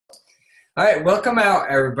All right, welcome out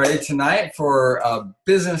everybody tonight for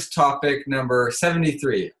business topic number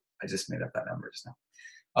 73. I just made up that number just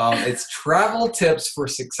now. It's travel tips for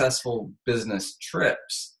successful business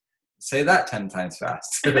trips. Say that 10 times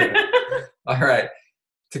fast. All right.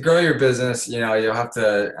 To grow your business, you'll have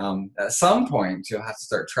to, at some point, you'll have to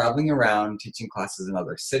start traveling around, teaching classes in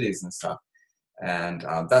other cities and stuff. And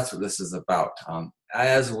that's what this is about,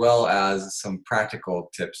 as well as some practical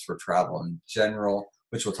tips for travel in general,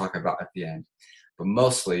 which we'll talk about at the end. But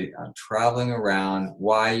mostly traveling around,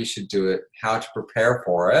 why you should do it, how to prepare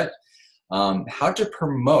for it, how to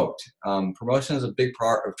promote. Promotion is a big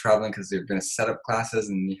part of traveling because you're going to set up classes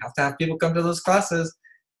and you have to have people come to those classes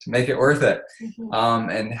to make it worth it.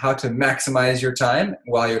 And how to maximize your time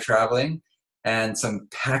while you're traveling, and some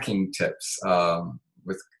packing tips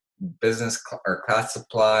with business or class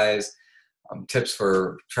supplies, tips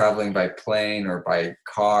for traveling by plane or by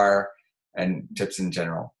car, and tips in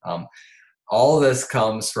general. All of this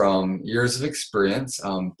comes from years of experience.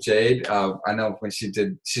 Jade, I know when she's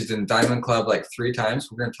in Diamond Club like 3 times.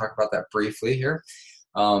 We're going to talk about that briefly here.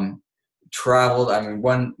 Traveled. I mean,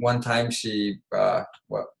 one time she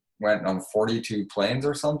went on 42 planes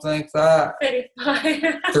or something like that.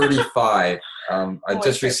 35. 35. I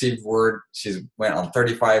just received word she went on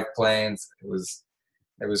 35 planes. It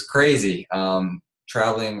was crazy.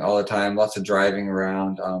 Traveling all the time, lots of driving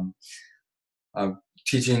around.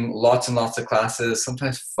 Teaching lots and lots of classes,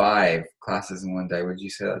 sometimes 5 classes in one day. Would you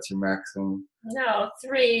say that's your maximum? No,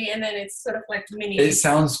 3, and then it's sort of like mini. It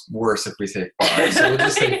sounds worse if we say 5, so we'll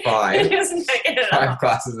just say 5. It doesn't make it 5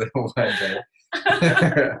 classes in one day.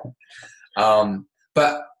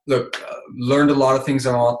 But look, learned a lot of things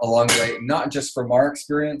along the way, not just from our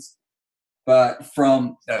experience, but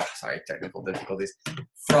from technical difficulties,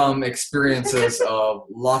 from experiences of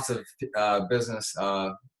lots of business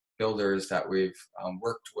builders that we've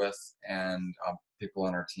worked with, and people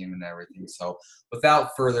on our team and everything. So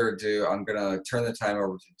without further ado, I'm going to turn the time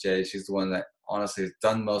over to Jay. She's the one that honestly has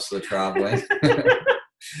done most of the traveling.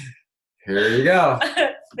 Here you go.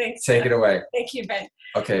 Thanks. Take it away. Thank you, Ben.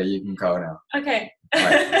 Okay, you can go now. Okay. All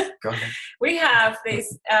right, go ahead. We have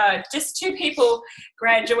these just 2 people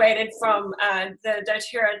graduated from the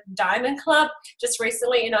doTERRA Diamond Club just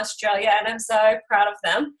recently in Australia, and I'm so proud of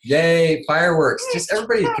them. Yay, fireworks. Just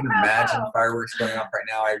everybody can imagine fireworks going off right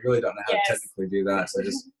now. I really don't know how to technically do that, so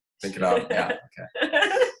just think it up. Yeah, okay.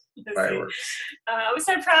 Fireworks. I'm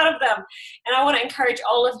so proud of them, and I want to encourage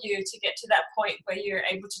all of you to get to that point where you're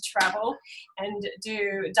able to travel and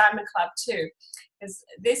do Diamond Club too, because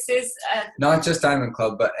this is not just Diamond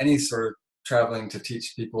Club, but any sort of traveling to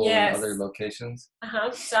teach people in other locations.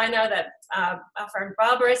 So I know that our friend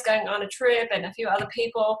Barbara is going on a trip, and a few other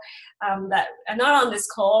people that are not on this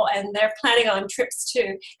call, and they're planning on trips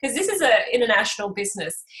too, because this is an international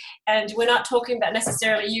business, and we're not talking about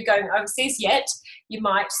necessarily you going overseas yet. You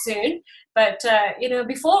might soon, but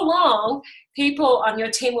before long, people on your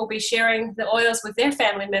team will be sharing the oils with their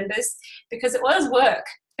family members, because the oils work.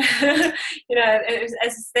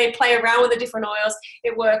 As they play around with the different oils,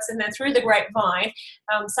 it works, and then through the grapevine,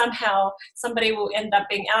 somehow somebody will end up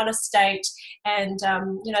being out of state, and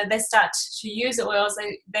they start to use the oils.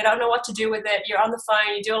 They don't know what to do with it. You're on the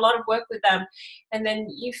phone, you do a lot of work with them, and then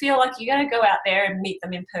you feel like you got to go out there and meet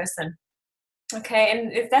them in person. Okay,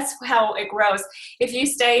 and if that's how it grows. If you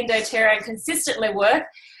stay in doTERRA and consistently work,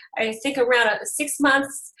 I think around 6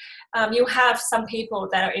 months, you'll have some people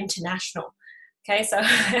that are international. Okay, so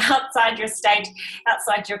outside your state,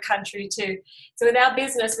 outside your country too. So with our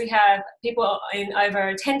business, we have people in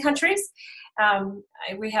over 10 countries.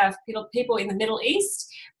 We have people in the Middle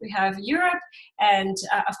East. We have Europe, and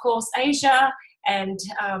of course Asia, and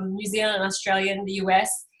New Zealand, and Australia, and the US,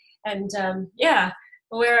 and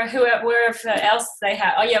wherever else they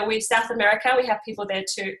have. Oh yeah, South America, we have people there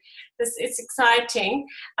too. It's exciting,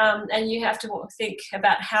 and you have to think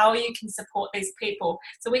about how you can support these people.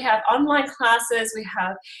 So we have online classes, we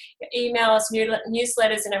have emails,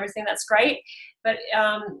 newsletters, and everything. That's great, but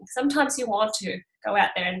sometimes you want to go out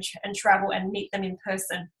there and travel and meet them in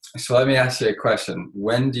person. So let me ask you a question.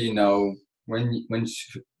 When do you know? When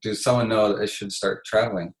does someone know that they should start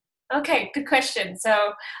traveling? Okay, good question.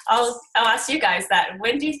 So I'll ask you guys that.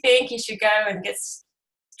 When do you think you should go and get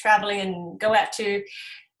traveling and go out to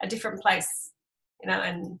a different place,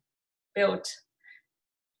 and build?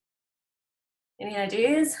 Any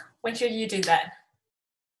ideas? When should you do that?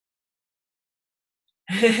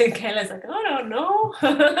 Kayla's like, I don't know.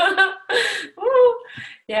 Ooh,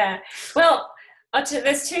 yeah. Well,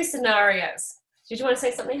 there's 2 scenarios. Did you want to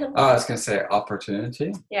say something, Hunter? Oh, I was going to say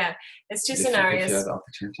opportunity. Yeah, there's 2 scenarios. If you had the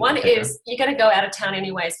opportunity. One is you're going to go out of town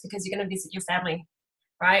anyways because you're going to visit your family,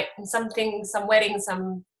 right? And something, some wedding,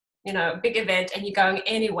 some, you know, big event, and you're going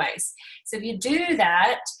anyways. So if you do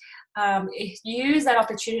that, if you use that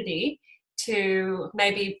opportunity to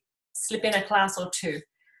maybe slip in a class or two.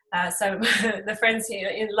 So the friends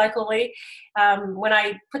here locally, when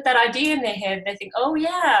I put that idea in their head, they think, oh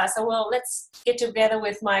yeah, so well, let's get together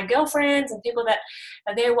with my girlfriends and people that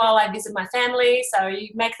are there while I visit my family. So you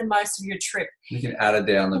make the most of your trip. You can add a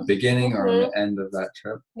day on the beginning or on the end of that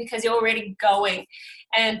trip. Because you're already going.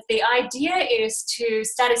 And the idea is to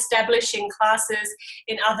start establishing classes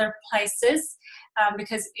in other places,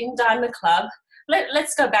 because in Diamond Club,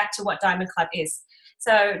 let's go back to what Diamond Club is.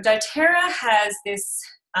 So doTERRA has this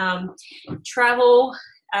travel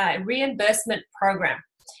reimbursement program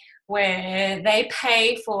where they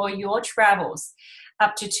pay for your travels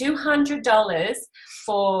up to $200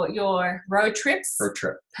 for your road trips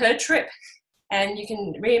per trip, and you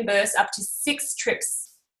can reimburse up to 6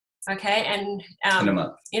 trips, okay, and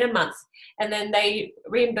in a month, and then they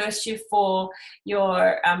reimburse you for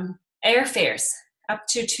your airfares up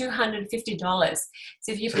to $250.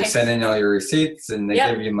 So if you they send in all your receipts and they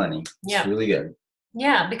give you money. It's really good.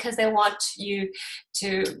 Yeah, because they want you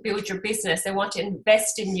to build your business. They want to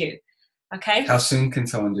invest in you. Okay. How soon can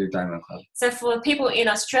someone do Diamond Club? So for people in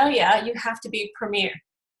Australia, you have to be Premier.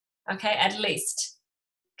 Okay, at least.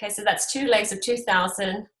 Okay, so that's 2 legs of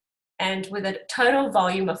 2,000 and with a total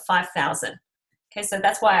volume of 5,000. Okay, so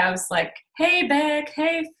that's why I was like, hey, Beck,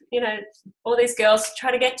 hey, you know, all these girls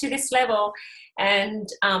try to get to this level. And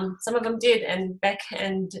some of them did. And Beck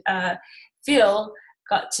and Phil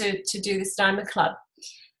got to do this Diamond Club.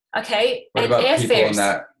 Okay. What and about airfares people in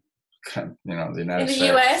that, you know, the United States? In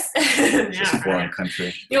the US? Just a foreign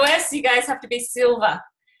country. US, you guys have to be silver.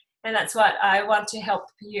 And that's what I want to help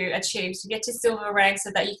you achieve, to get to silver rank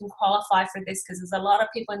so that you can qualify for this, because there's a lot of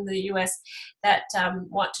people in the US that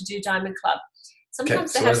want to do Diamond Club.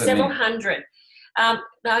 Sometimes they have several hundred. No,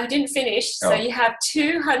 I didn't finish. So you have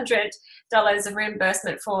 $200 of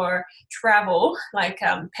reimbursement for travel, like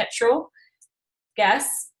petrol,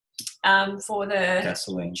 gas, for the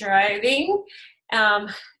gasoline driving,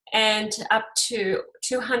 and up to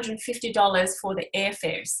 $250 for the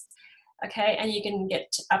airfares. Okay, and you can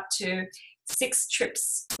get up to 6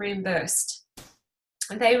 trips reimbursed.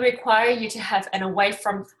 And they require you to have an away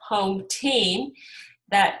from home team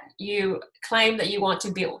that you claim that you want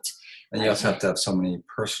to build. And you also have to have so many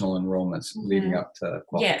personal enrollments leading up to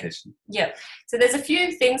qualification. Yeah. So there's a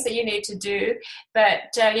few things that you need to do, but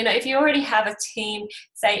you know, if you already have a team,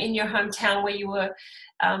 say in your hometown where you were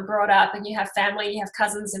brought up, and you have family, you have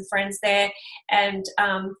cousins and friends there, and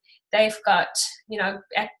they've got, you know,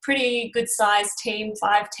 a pretty good sized team,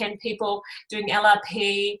 5-10 people doing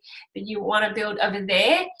LRP that you want to build over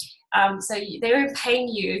there. So they're paying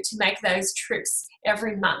you to make those trips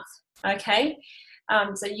every month. Okay.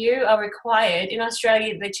 So you are required, in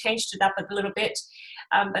Australia they changed it up a little bit,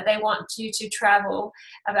 but they want you to travel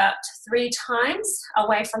about 3 times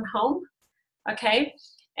away from home, okay?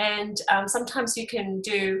 And sometimes you can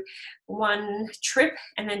do 1 trip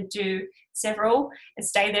and then do several and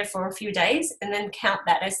stay there for a few days and then count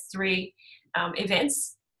that as 3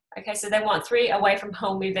 events. Okay, so they want 3 away from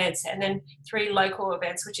home events and then 3 local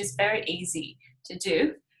events, which is very easy to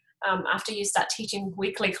do. After you start teaching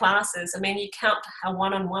weekly classes, I mean, you count a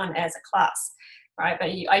one-on-one as a class, right?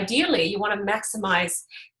 But ideally, you want to maximize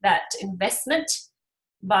that investment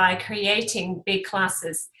by creating big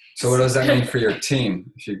classes. So what does that mean for your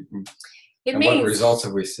team? What results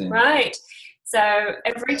have we seen? Right. So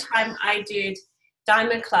every time I did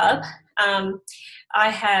Diamond Club,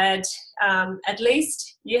 I had at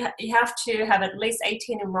least, you have to have at least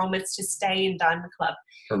 18 enrollments to stay in Diamond Club.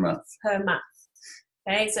 Per month.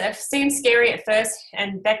 Okay, so it seemed scary at first,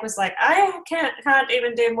 and Beck was like, I can't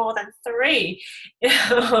even do more than 3.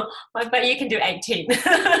 But you can do 18.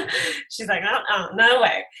 She's like, oh, no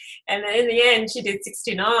way. And then in the end, she did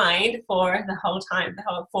 69 for the whole time, the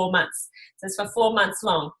whole 4 months. So it's for 4 months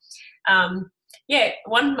long. So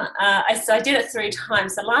I did it 3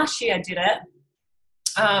 times. So last year I did it.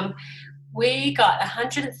 We got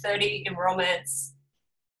 130 enrollments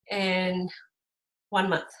in 1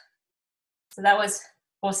 month. So that was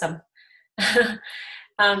awesome.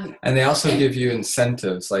 And they also give you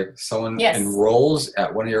incentives, like someone enrolls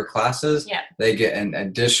at one of your classes, they get an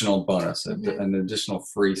additional bonus, an additional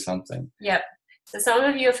free something. Yep. So some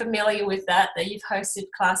of you are familiar with that you've hosted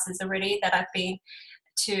classes already that I've been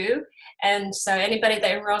to. And so anybody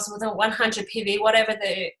that enrolls with a 100 PV, whatever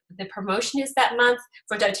the promotion is that month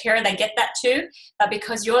for doTERRA, they get that too. But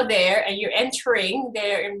because you're there and you're entering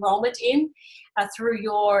their enrollment in through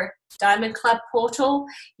your Diamond Club portal,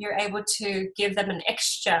 you're able to give them an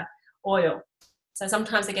extra oil. So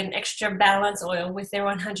sometimes they get an extra balance oil with their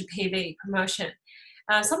 100 PV promotion.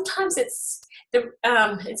 Sometimes it's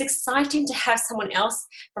exciting to have someone else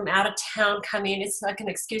from out of town come in. It's like an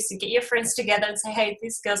excuse to get your friends together and say, hey,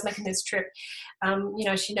 this girl's making this trip.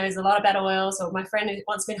 She knows a lot about oils, or my friend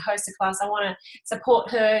wants me to host a class. I want to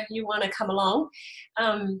support her. You want to come along.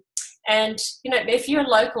 And if you're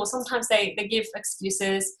local, sometimes they give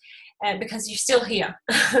excuses because you're still here.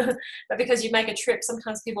 But because you make a trip,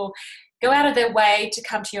 sometimes people go out of their way to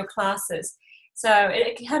come to your classes. So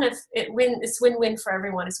it's win-win for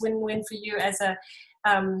everyone. It's win-win for you as a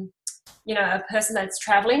person that's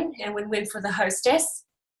traveling, and win-win for the hostess.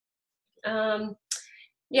 So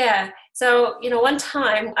one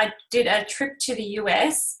time I did a trip to the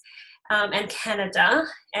US and Canada,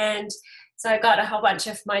 and so I got a whole bunch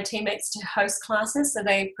of my teammates to host classes. So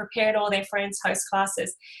they prepared all their friends host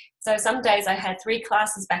classes. So some days I had 3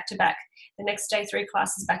 classes back to back. The next day, 3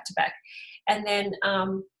 classes back to back. And then,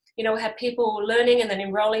 we had people learning and then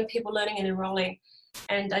enrolling, people learning and enrolling.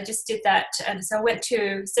 And I just did that. And so I went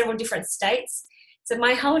to several different states. So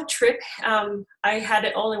my whole trip, I had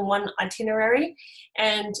it all in one itinerary.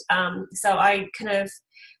 And so I kind of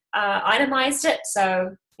itemized it.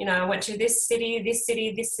 So, I went to this city, this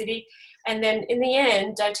city, this city. And then in the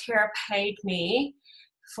end, doTERRA paid me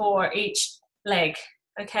for each leg.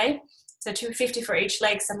 Okay, so $250 for each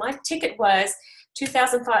leg. So my ticket was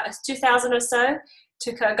 $2,000 or so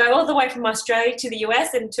to go all the way from Australia to the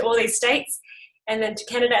US and to all these states, and then to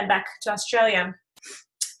Canada and back to Australia.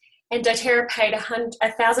 And doTERRA paid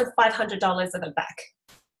 $1,500 of it back.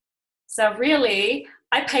 So really,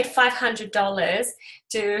 I paid $500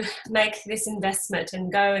 to make this investment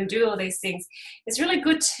and go and do all these things. It's really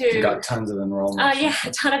good to... You got tons of enrollment. Yeah,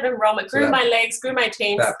 a ton of enrollment. Grew my legs, grew my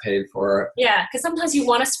teams. That paid for it. Yeah, because sometimes you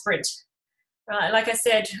want to sprint. Like I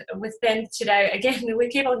said with Ben today, again, we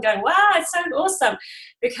keep on going, wow, it's so awesome.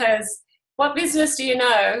 Because what business do you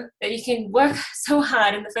know that you can work so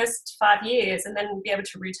hard in the first 5 years and then be able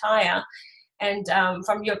to retire and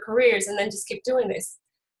from your careers and then just keep doing this?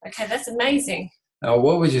 Okay, that's amazing. Now,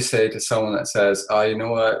 what would you say to someone that says, oh, you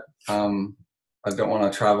know what, I don't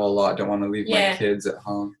want to travel a lot, don't want to leave my kids at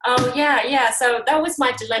home? Oh, yeah. So that was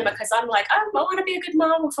my dilemma, because I'm like, I want to be a good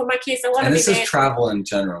mom for my kids. I want to be there. And this is travel in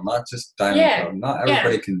general, not just Diamond Club. Not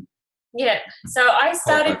everybody can. Yeah. So I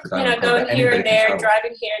started, going here and there,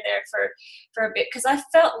 driving here and there for a bit, because I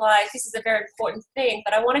felt like this is a very important thing,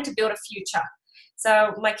 but I wanted to build a future.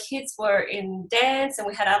 So my kids were in dance and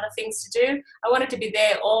we had other things to do. I wanted to be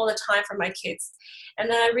there all the time for my kids. And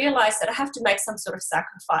then I realized that I have to make some sort of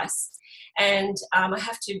sacrifice, and I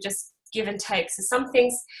have to just give and take. So some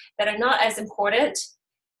things that are not as important,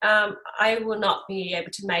 I will not be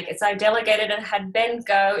able to make it. So I delegated and had Ben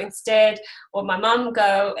go instead, or my mum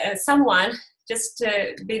go, someone just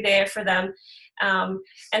to be there for them. And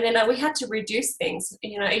then we had to reduce things.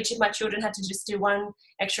 Each of my children had to just do one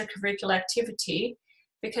extracurricular activity,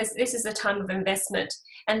 because this is a time of investment.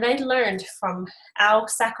 And they learned from our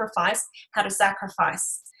sacrifice how to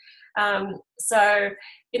sacrifice. So,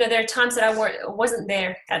 there are times that I wasn't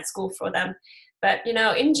there at school for them. But,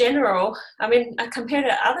 in general, compared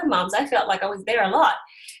to other moms, I felt like I was there a lot.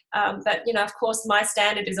 But, of course, my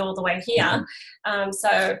standard is all the way here.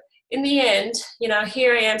 So in the end,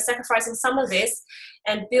 here I am sacrificing some of this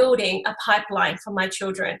and building a pipeline for my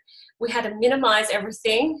children. We had to minimize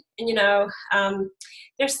everything. And,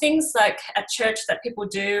 there's things like at church that people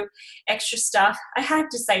do, extra stuff, I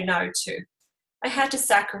had to say no to. I had to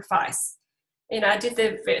sacrifice. I did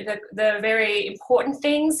the very important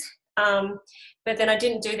things, but then I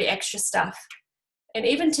didn't do the extra stuff. And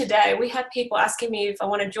even today, we have people asking me if I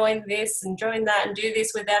want to join this and join that and do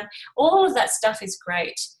this with them. All of that stuff is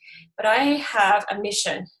great. But I have a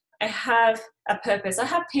mission. I have a purpose. I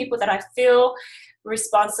have people that I feel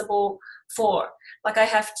responsible for. Like, I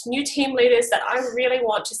have new team leaders that I really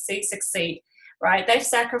want to see succeed, right? They've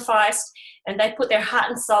sacrificed and they put their heart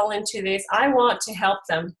and soul into this. I want to help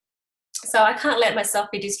them. So I can't let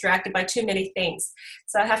myself be distracted by too many things.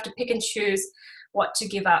 So I have to pick and choose what to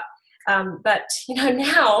give up. But,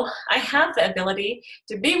 now I have the ability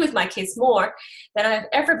to be with my kids more than I've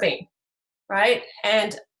ever been, right?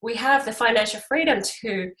 And we have the financial freedom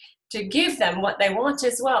to give them what they want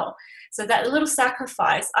as well. So that little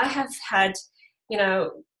sacrifice, I have had,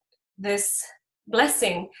 this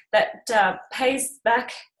blessing that pays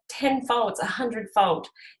back 10-fold, 100-fold,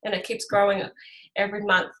 and it keeps growing every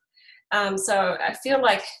month. So I feel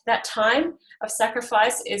like that time of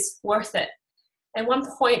sacrifice is worth it. And one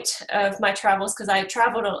point of my travels, because I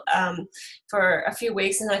traveled for a few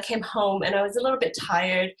weeks and I came home and I was a little bit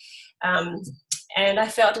tired, And I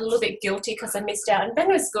felt a little bit guilty because I missed out. And Ben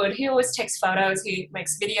was good. He always takes photos. He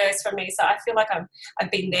makes videos for me. So I feel like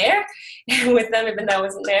I've been there with them, even though I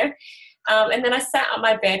wasn't there. And then I sat on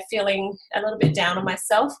my bed feeling a little bit down on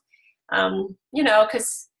myself,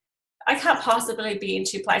 because I can't possibly be in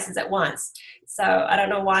two places at once. So I don't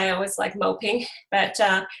know why I was like moping, but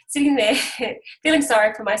sitting there feeling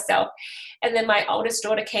sorry for myself. And then my oldest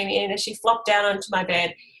daughter came in and she flopped down onto my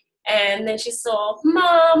bed. And then she saw,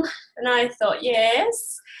 Mom, and I thought,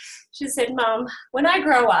 yes. She said, Mom, when I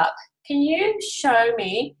grow up, can you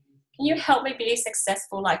help me be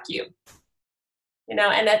successful like you? And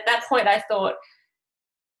at that point I thought,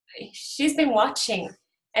 she's been watching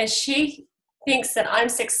and she thinks that I'm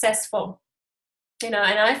successful, and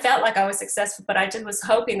I felt like I was successful, but I just was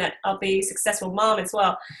hoping that I'll be a successful mom as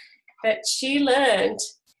well. But she learned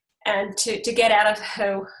and to get out of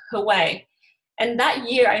her way. And that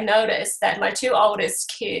year I noticed that my two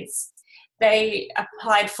oldest kids, they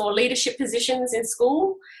applied for leadership positions in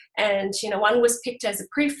school. And, one was picked as a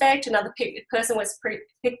prefect, another person was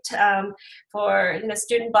picked for,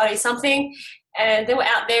 student body something. And they were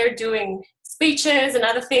out there doing speeches and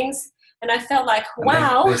other things. And I felt like,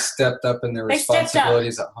 wow. They stepped up in their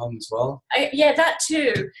responsibilities at home as well? Yeah, that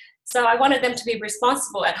too. So I wanted them to be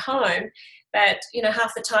responsible at home. But,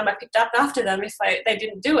 half the time I picked up after them if they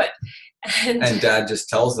didn't do it. And Dad just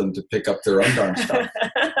tells them to pick up their own darn stuff.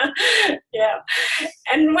 Yeah.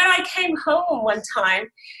 And when I came home one time,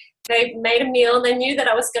 they made a meal. They knew that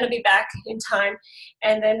I was going to be back in time.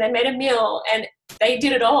 And then they made a meal and they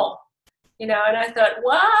did it all, and I thought,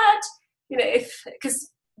 what?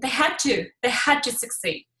 Because they had to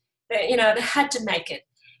succeed. They had to make it.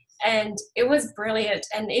 And it was brilliant.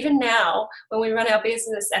 And even now, when we run our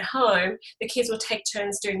business at home, the kids will take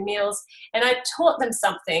turns doing meals. And I taught them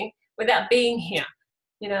something without being here,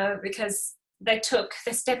 because they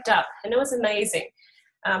stepped up, and it was amazing.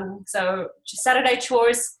 So Saturday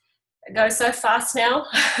chores go so fast now,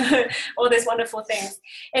 all those wonderful things.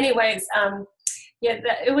 Anyways,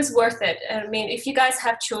 it was worth it. I mean, if you guys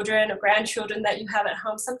have children or grandchildren that you have at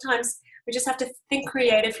home, sometimes we just have to think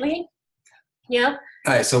creatively. Yeah.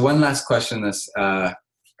 All right. So one last question. This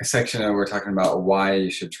section we're talking about why you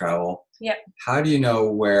should travel. Yep. How do you know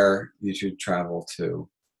where you should travel to?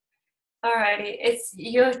 All righty.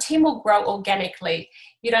 Your team will grow organically.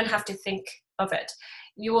 You don't have to think of it.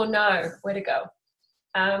 You will know where to go.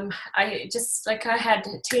 I had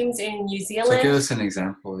teams in New Zealand. So give us an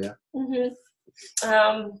example. Yeah.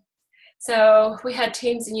 Mm-hmm. So we had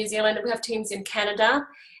teams in New Zealand. We have teams in Canada.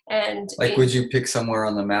 And would you pick somewhere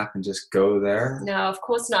on the map and just go there? No, of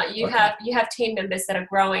course not. You have team members that are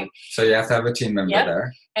growing. So you have to have a team member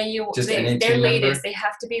there. And any they're team leaders. member? They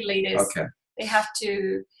have to be leaders. Okay. They have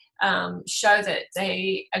to show that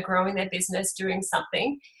they are growing their business, doing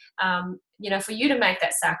something. For you to make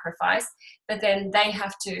that sacrifice, but then they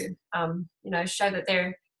have to, show that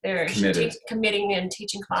they're committing and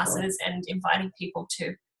teaching classes and inviting people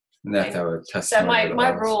to. And they have to have a testimony. So my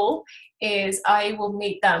rule is I will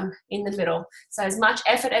meet them in the middle. So as much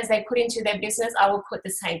effort as they put into their business, I will put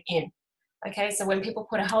the same in. Okay, so when people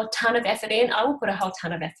put a whole ton of effort in, I will put a whole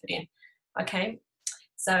ton of effort in. Okay,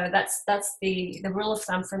 so that's the rule of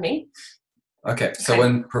thumb for me. Okay, so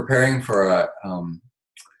when preparing for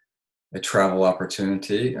a travel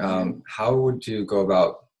opportunity, how would you go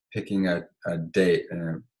about picking a date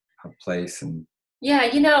and a place? And yeah,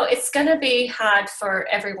 it's going to be hard for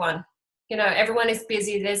everyone. Everyone is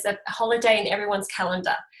busy. There's a holiday in everyone's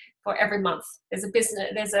calendar for every month. There's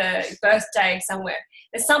a birthday somewhere.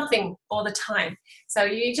 There's something all the time. So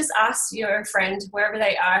you just ask your friend, wherever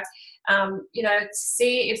they are, to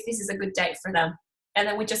see if this is a good date for them. And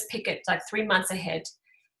then we just pick it like 3 months ahead,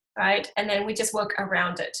 right? And then we just work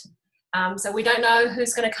around it. So we don't know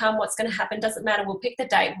who's going to come, what's going to happen. Doesn't matter. We'll pick the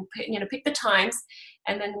date. We'll pick the times,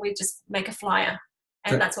 and then we just make a flyer.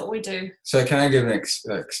 And that's what we do. So can I give an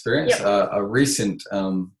experience? Yep. A recent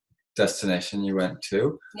destination you went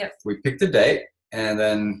to. Yep. We picked a date, and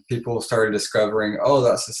then people started discovering, oh,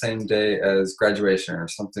 that's the same day as graduation or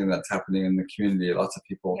something that's happening in the community. Lots of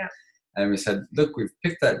people. Yep. And we said, look, we've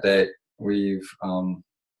picked that date. We've,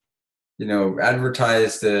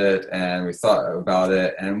 advertised it, and we thought about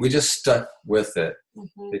it, and we just stuck with it.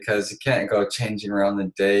 Mm-hmm. Because you can't go changing around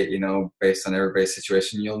the date, based on everybody's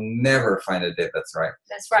situation. You'll never find a date that's right.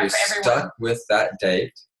 That's right, so for everyone. Stuck with that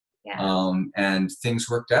date, yeah. And things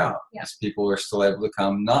worked out. Yeah. People were still able to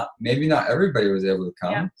come. Maybe not everybody was able to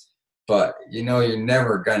come, yeah. But you're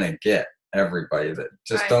never gonna get everybody. That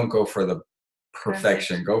just don't go for the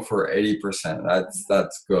perfection. Perfect. Go for 80%.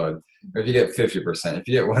 That's good. Mm-hmm. If you get 50%, if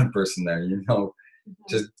you get one person there, mm-hmm.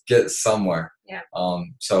 just get somewhere. Yeah.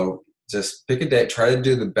 So just pick a date, try to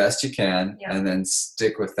do the best you can, Yeah. and then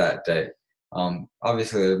stick with that date.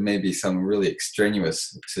 Obviously, there may be some really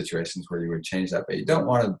extraneous situations where you would change that, but you don't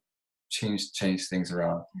want to change things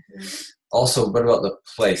around. Mhm. Also, what about the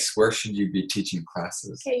place? Where should you be teaching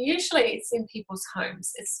classes? Okay, usually it's in people's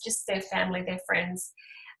homes. It's just their family, their friends.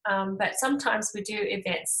 But sometimes we do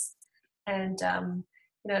events, and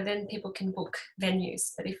then people can book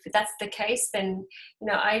venues. But if that's the case, then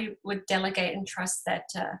I would delegate and trust that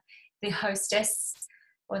the hostess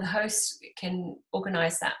or the host can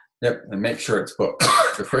organize that. Yep, and make sure it's booked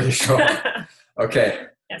before you show up. Okay.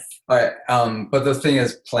 Yes. All right. But the thing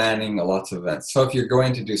is planning lots of events. So if you're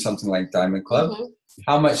going to do something like Diamond Club,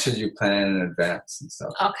 how much should you plan in advance and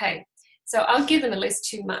stuff? Okay. So I'll give them at least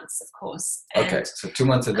 2 months, of course. Okay, so 2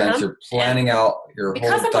 months advance, you're planning out your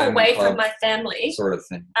because whole I'm Diamond away Club from my family, sort of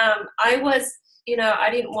thing. I was, I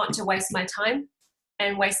didn't want to waste my time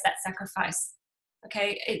and waste that sacrifice.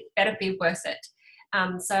 Okay, it better be worth it.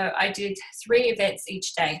 So I did 3 events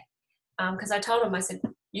each day because I told them, I said,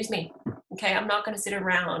 use me. Okay, I'm not going to sit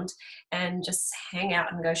around and just hang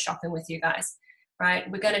out and go shopping with you guys. Right,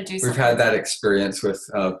 we're going to do something. We've had that experience with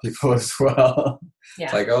people as well. Yeah.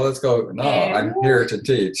 It's like, oh, let's go. No, I'm here to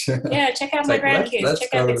teach. Yeah, check out my grandkids. Let's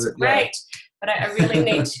check out this. Great. But I really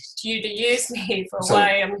need you to use me for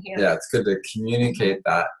why I'm here. Yeah, it's good to communicate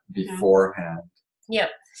that beforehand.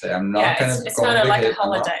 Yep. Say, I'm not going to go. It's not like a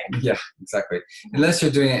holiday. Yeah, exactly. Unless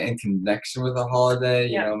you're doing it in connection with a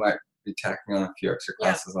holiday, might be tacking on a few extra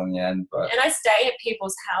classes on the end. But and I stay at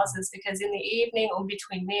people's houses because in the evening or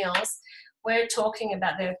between meals, we're talking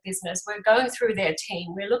about their business. We're going through their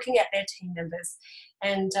team. We're looking at their team members,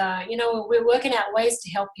 and we're working out ways to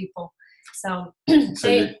help people. So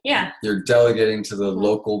you're delegating to the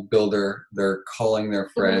local builder. They're calling their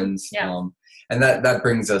friends, and that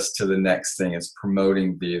brings us to the next thing: is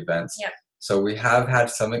promoting the events. Yep. So we have had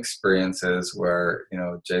some experiences where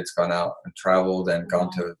Jade's gone out and traveled and gone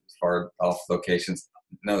to far off locations,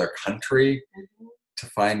 another country, to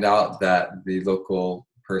find out that the local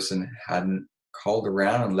person hadn't called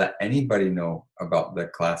around and let anybody know about the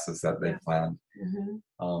classes that they planned.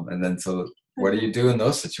 And then what do you do in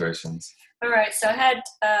those situations? All right, so I had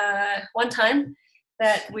one time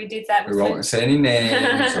that we did that. We won't say any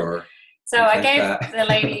names or so I gave the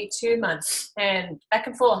lady 2 months and back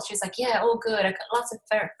and forth. She's like, yeah, all good. I got lots of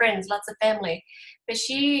friends, lots of family. But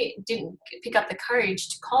she didn't pick up the courage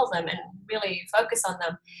to call them and really focus on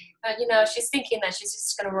them. But, she's thinking that she's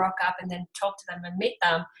just going to rock up and then talk to them and meet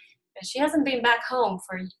them. But she hasn't been back home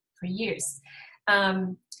for years.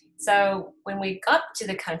 So when we got to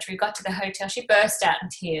the country, got to the hotel, she burst out in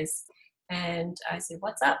tears. And I said,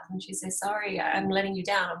 what's up? And she said, sorry, I'm letting you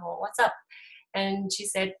down. I'm all, what's up? And she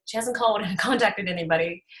said she hasn't called and contacted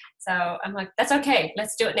anybody. So I'm like, that's okay.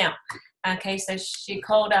 Let's do it now. Okay, so she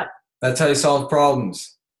called up. That's how you solve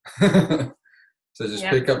problems. So just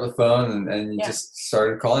pick up the phone and you just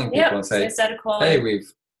started calling people and say, hey, we've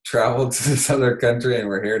traveled to this other country and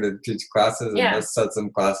we're here to teach classes and let's set some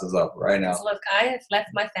classes up right now. Look, I have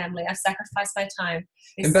left my family. I've sacrificed my time.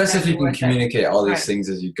 And best if you can communicate all these things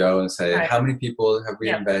as you go and say, how many people have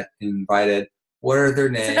we invited? What are their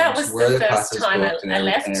names? So that was where the are the first time I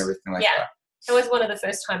left. And everything like that. It was one of the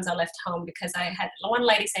first times I left home because I had one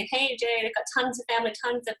lady saying, hey, Jade, I've got tons of family,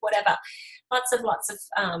 tons of whatever, lots of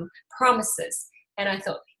promises. And I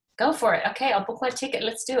thought, go for it. Okay, I'll book my ticket.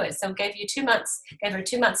 Let's do it. So gave her 2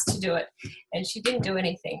 months to do it. And she didn't do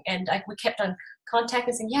anything. And we kept on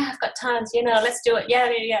contacting, saying, yeah, I've got tons, let's do it. Yeah.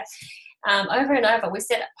 Over and over, we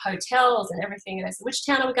set up hotels and everything. And I said, which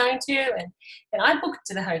town are we going to? And I booked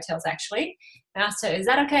to the hotels, actually. And I asked her, is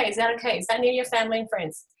that okay? Is that okay? Is that near your family and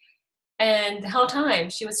friends? And the whole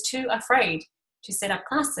time, she was too afraid to set up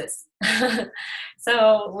classes.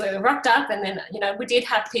 So we rocked up, and then, we did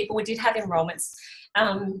have people, we did have enrollments.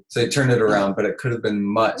 So you turned it around, but it could have been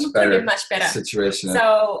much better situation.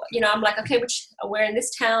 So, I'm like, okay, we're in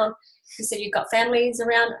this town. She said, you've got families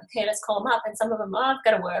around. Okay, let's call them up. And some of them, I've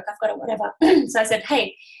got to work. I've got to whatever. So I said,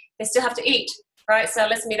 hey, they still have to eat, right? So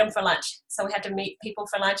let's meet them for lunch. So we had to meet people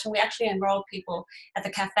for lunch, and we actually enrolled people at the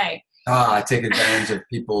cafe. I take advantage of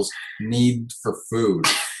people's need for food.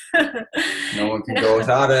 No one can go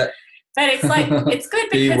without it. But it's like, it's good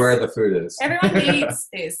because be where the food is. Everyone needs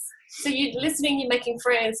this. So you're listening, you're making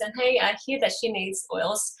friends, and hey, I hear that she needs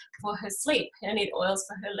oils for her sleep. I need oils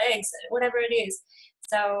for her legs, whatever it is.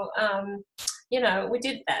 So, we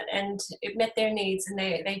did that, and it met their needs, and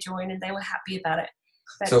they joined, and they were happy about it.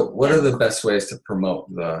 But, so what are the best ways to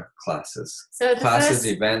promote the classes? So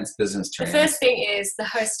Events, business training. The first thing is the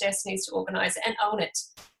hostess needs to organize it and own it.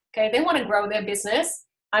 Okay, they want to grow their business.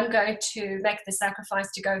 I'm going to make the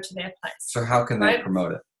sacrifice to go to their place. So how can they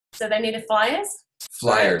promote it? So they needed flyers.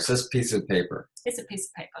 Flyers, this piece of paper. It's a piece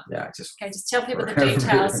of paper. Yeah, just tell people the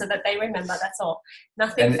details so that they remember. That's all.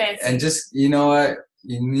 Nothing fancy. And just, you know what?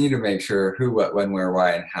 You need to make sure who, what, when, where,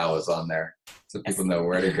 why, and how is on there, so people know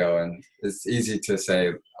where to go. And it's easy to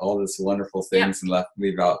say all these wonderful things and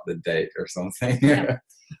leave out the date or something.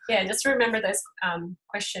 Yeah, just remember those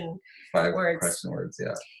question words.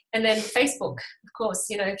 Yeah. And then Facebook, of course.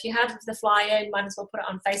 You know, if you have the flyer, you might as well put it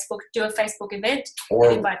on Facebook. Do a Facebook event.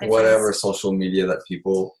 Or whatever social media that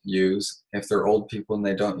people use. If they're old people and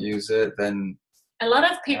they don't use it, then... A lot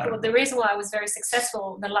of people, the reason why I was very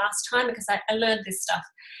successful the last time, because I learned this stuff.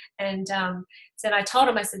 And then I told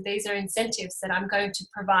them, I said, these are incentives that I'm going to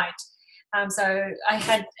provide. So I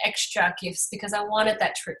had extra gifts because I wanted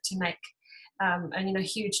that trip to make a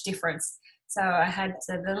huge difference. So I had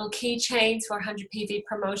the little keychains for 100 PV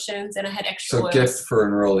promotions, and I had extra oils. Gift for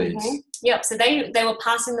enrollees. Mm-hmm. Yep. So they were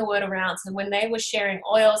passing the word around. So when they were sharing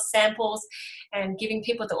oil samples and giving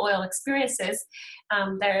people the oil experiences,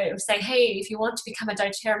 they would say, hey, if you want to become a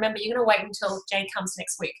doTERRA member, you're going to wait until Jade comes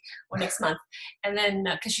next week or next month. And then,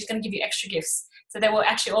 because she's going to give you extra gifts. So they were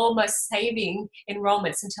actually almost saving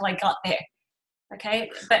enrollments until I got there.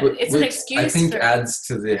 Okay, but it's an excuse. I think adds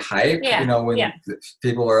to the hype. Yeah. You know, when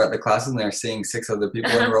people are at the class and they're seeing 6 other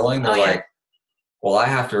people enrolling, they're like, well, I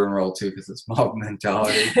have to enroll too because it's mob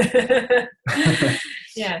mentality.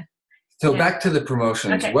 Yeah. So back to the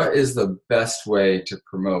promotions. Okay. What is the best way to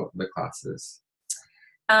promote the classes?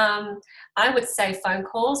 I would say phone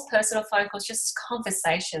calls, personal phone calls, just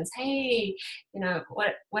conversations. Hey, you know,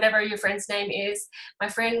 whatever your friend's name is. My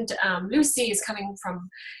friend Lucy is coming from,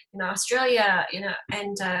 Australia,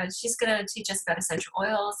 and she's going to teach us about essential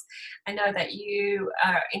oils. I know that you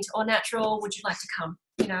are into all natural. Would you like to come?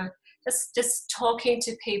 Just talking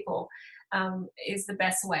to people is the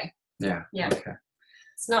best way. Yeah. Yeah. Okay.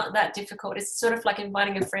 It's not that difficult. It's sort of like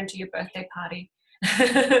inviting a friend to your birthday party.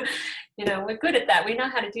 We're good at that. We know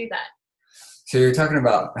how to do that. So you're talking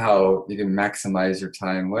about how you can maximize your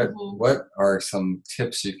time. What are some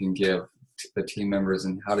tips you can give to the team members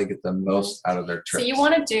and how to get the most out of their trips? So you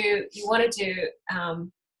want to do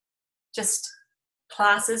just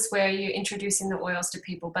classes where you're introducing the oils to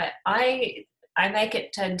people, but I make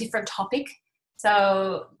it a different topic.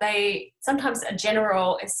 So sometimes a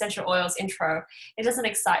general essential oils intro, it doesn't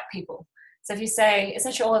excite people. So if you say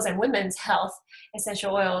essential oils and women's health,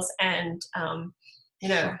 essential oils and,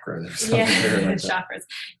 chakras, chakras,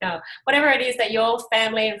 whatever it is that your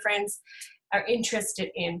family and friends are interested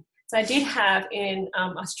in. So I did have in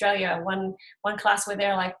Australia one class where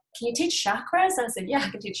they're like, can you teach chakras? And I said, yeah, I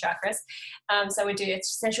can teach chakras. So we do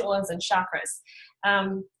essential oils and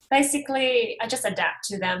chakras. Basically, I just adapt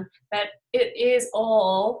to them, but it is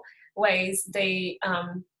always the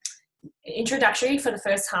introductory for the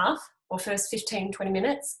first half, or first 15, 20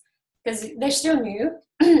 minutes, because they're still new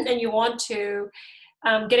and you want to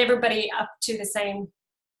get everybody up to the same,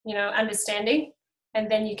 understanding.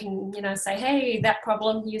 And then you can, say, hey, that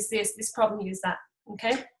problem, use this problem, use that.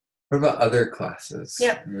 Okay. What about other classes?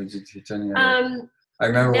 Yep. Would you teach any other? I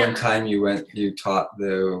remember one time you taught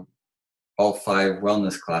all 5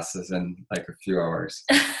 wellness classes in like a few hours.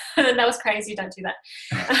 That was crazy. Don't do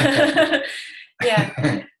that.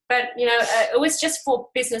 Yeah. But, it was just for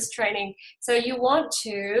business training. So you want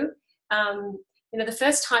to, the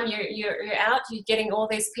first time you're out, you're getting all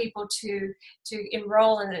these people to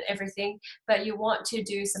enroll in everything, but you want to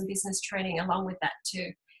do some business training along with that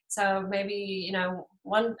too. So maybe,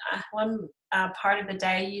 one part of the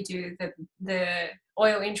day you do the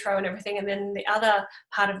oil intro and everything, and then the other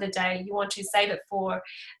part of the day you want to save it for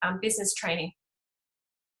business training.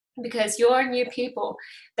 Because your new people,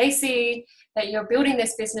 they see that you're building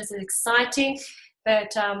this business is exciting,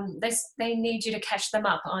 but they need you to catch them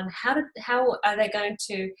up on how are they going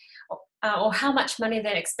to, or how much money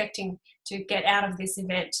they're expecting to get out of this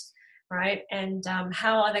event, right? And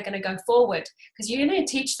how are they going to go forward? Because you need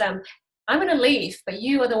to teach them, I'm going to leave, but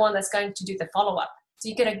you are the one that's going to do the follow-up. So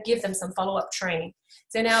you're going to give them some follow-up training.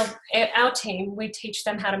 So now our team, we teach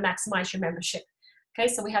them how to maximize your membership. Okay,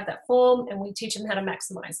 so we have that form and we teach them how to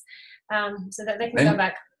maximize so that they can go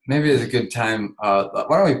back. Maybe it's a good time. Why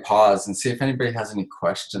don't we pause and see if anybody has any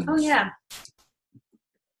questions? Oh, yeah.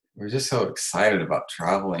 We're just so excited about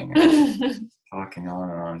traveling and talking on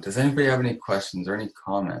and on. Does anybody have any questions or any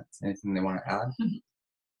comments? Anything they want to add?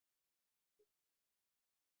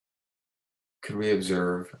 Could we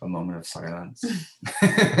observe a moment of silence?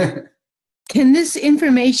 Can this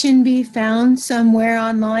information be found somewhere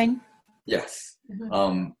online? Yes.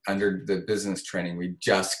 Under the business training, we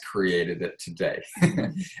just created it today.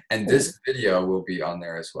 And this video will be on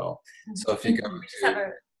there as well. So if you go have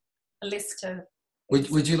a list of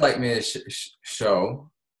Would you like me to show?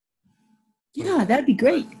 Yeah, that'd be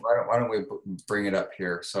great. Why don't we bring it up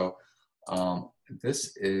here? So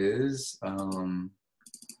this is that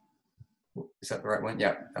the right one?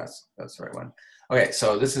 Yeah, that's the right one. Okay,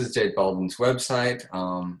 so this is Jade Baldwin's website,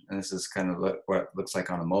 and this is kind of what it looks like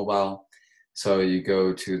on a mobile. So you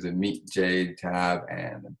go to the Meet Jade tab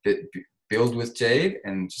and Build with Jade,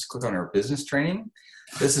 and just click on our business training.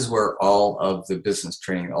 This is where all of the business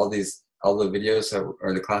training, all the videos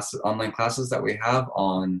or the online classes that we have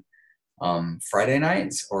on Friday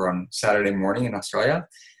nights or on Saturday morning in Australia.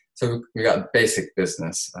 So we got basic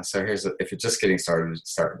business. So if you're just getting started,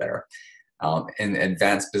 start there. In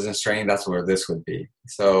advanced business training, that's where this would be.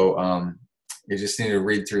 So you just need to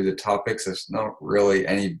read through the topics. There's not really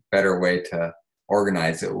any better way to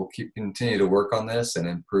organize it. We'll continue to work on this and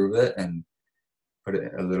improve it and put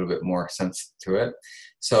a little bit more sense to it.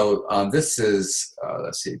 So this is,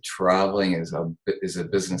 let's see, traveling is a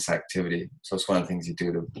business activity. So it's one of the things you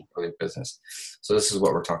do to grow your business. So this is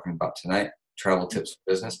what we're talking about tonight, travel tips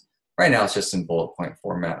for business. Right now it's just in bullet point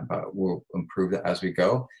format, but we'll improve it as we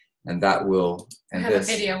go. And that will, and a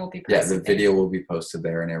video will be posted. Yeah, the video will be posted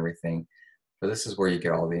there and everything. So this is where you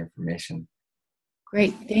get all the information.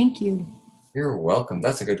 Great, thank you. You're welcome.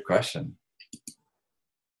 That's a good question.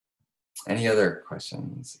 Any other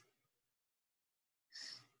questions?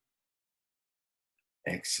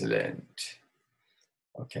 Excellent.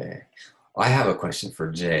 Okay. I have a question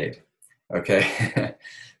for Jade. Okay.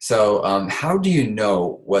 So how do you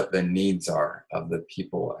know what the needs are of the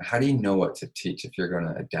people? How do you know what to teach if you're going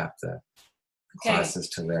to adapt the classes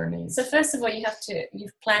to their needs? So first of all,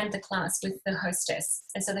 you've planned the class with the hostess.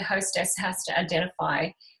 And so the hostess has to identify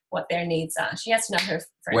what their needs are. She has to know her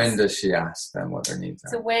friends. When does she ask them what their needs are?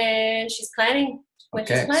 So when she's planning.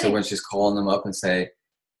 So when she's calling them up and say,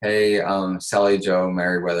 hey, Sally Joe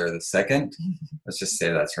Merriweather II, let's just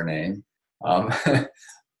say that's her name.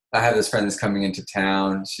 I have this friend that's coming into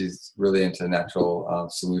town. She's really into natural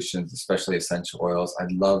solutions, especially essential oils.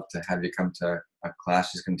 I'd love to have you come to a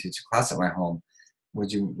class. She's going to teach a class at my home.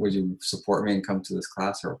 Would you support me and come to this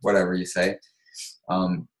class, or whatever you say?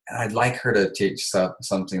 And I'd like her to teach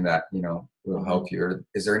something that, will help you. Or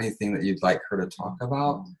is there anything that you'd like her to talk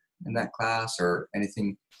about in that class, or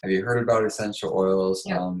anything? Have you heard about essential oils?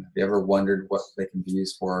 Yeah. Have you ever wondered what they can be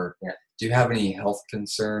used for? Yeah. Do you have any health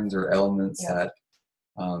concerns or ailments that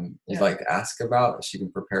you'd like to ask about? She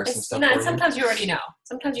can prepare some stuff for you. Sometimes you already know.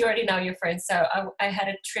 Sometimes you already know your friends. So I had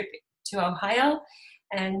a trip to Ohio,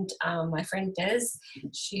 and my friend Des,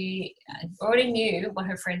 she already knew what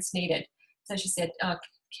her friends needed. So she said, oh,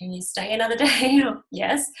 can you stay another day?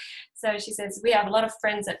 Yes. So she says, we have a lot of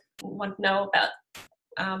friends that want to know about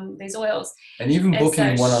these oils. And even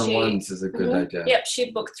booking one-on-ones is a good idea. Yep,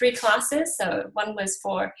 she booked 3 classes. So one was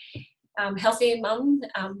for healthy mum,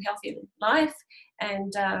 healthy life,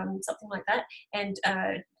 and something like that, and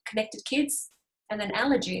connected kids, and then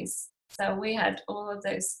allergies. So we had all of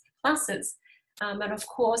those classes. And of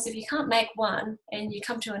course, if you can't make one and you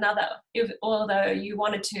come to another, although you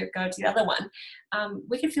wanted to go to the other one,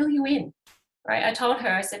 we can fill you in, right? I told her,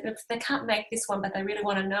 I said, if they can't make this one, but they really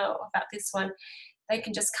want to know about this one, they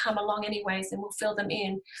can just come along anyways, and we'll fill them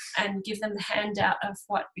in and give them the handout of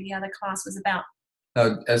what the other class was about.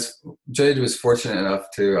 As Jade was fortunate enough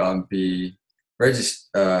to be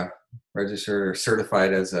registered or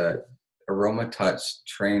certified as a Aroma Touch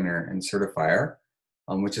trainer and certifier,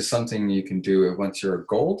 which is something you can do once you're a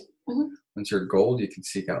gold. Mm-hmm. Once you're gold, you can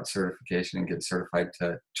seek out certification and get certified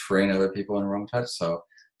to train other people in Aroma Touch. So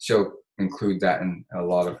she'll include that in a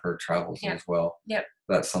lot of her travels as well. Yep.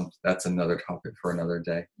 That's another topic for another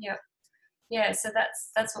day. Yep. Yeah, so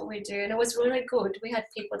that's what we do, and it was really good. We had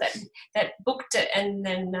people that booked it and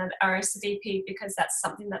then RSVP because that's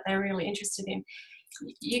something that they're really interested in.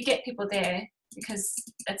 You get people there because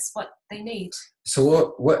that's what they need.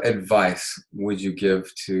 So what advice would you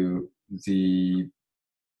give to the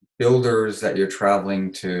builders that you're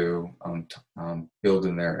traveling to build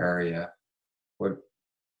in their area?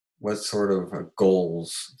 What sort of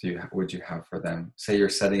goals would you have for them? Say you're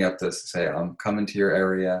setting up this, say I'm coming to your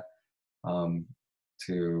area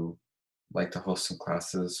to like to host some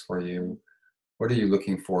classes for you. What are you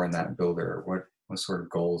looking for in that builder? What sort of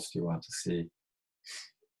goals do you want to see?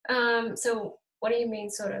 So what do you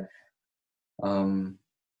mean sort of?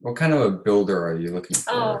 What kind of a builder are you looking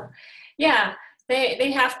for? Oh, yeah,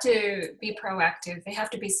 they have to be proactive. They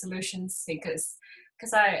have to be solution seekers,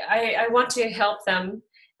 because I want to help them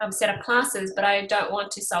set up classes, but I don't want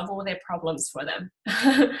to solve all their problems for them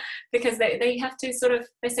because they have to sort of,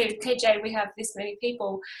 they say, okay, Jade, we have this many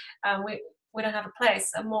people. we don't have a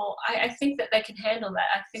place. I think that they can handle that.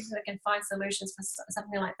 I think they can find solutions for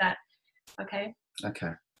something like that. Okay.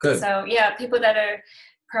 Okay. Good. So yeah, people that are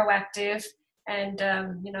proactive and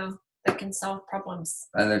they can solve problems.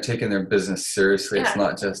 And they're taking their business seriously. Yeah, it's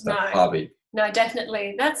not just a hobby. No,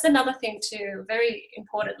 definitely. That's another thing too. Very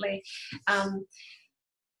importantly,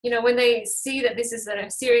 when they see that this is a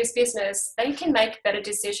serious business, they can make better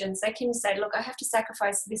decisions. They can say, look, I have to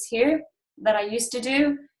sacrifice this here that I used to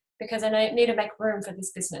do because I need to make room for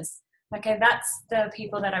this business. Okay, that's the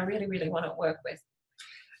people that I really, really want to work with.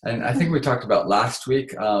 And I think we talked about last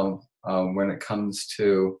week when it comes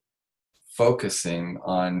to focusing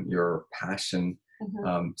on your passion.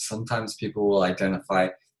 Sometimes people will identify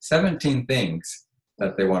 17 things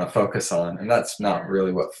that they want to focus on, and that's not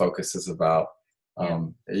really what focus is about.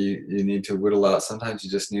 You need to whittle out. Sometimes you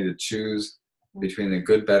just need to choose between the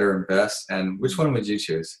good, better, and best. And which one would you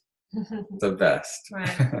choose? The best.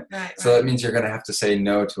 Right. So that means you're going to have to say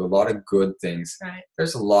no to a lot of good things. Right.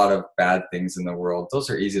 There's a lot of bad things in the world. Those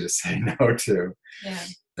are easy to say no to. Yeah.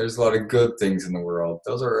 There's a lot of good things in the world.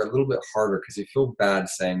 Those are a little bit harder because you feel bad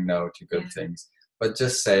saying no to good things. But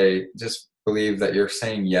just believe that you're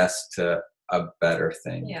saying yes to a better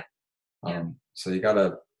thing. So you got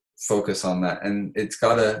to focus on that. And it's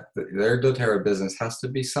got to, their doTERRA business has to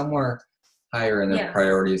be somewhere higher in their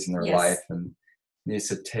priorities in their life, and needs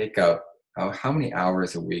to take up, how many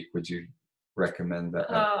hours a week would you recommend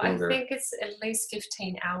that? I think it's at least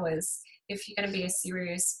 15 hours if you're going to be a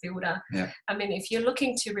serious builder. I mean, if you're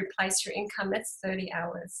looking to replace your income, it's 30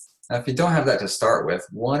 hours. Now, if you don't have that to start with,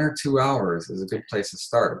 1 or 2 hours is a good place to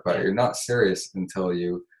start, but you're not serious until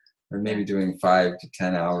you are maybe doing 5 to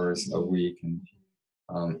 10 hours a week.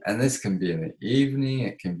 And this can be in the evening.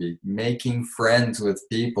 It can be making friends with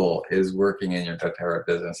people is working in your doTERRA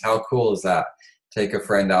business. How cool is that? Take a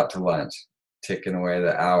friend out to lunch, ticking away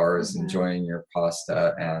the hours, enjoying your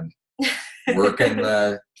pasta, and working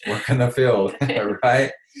the field,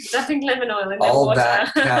 right? Dumping lemon oil in all water.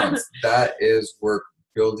 That counts. That is work,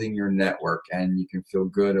 building your network, and you can feel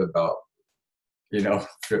good about,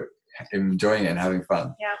 enjoying it and having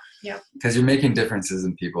fun. Yeah. Because you're making differences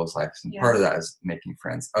in people's lives, and part of that is making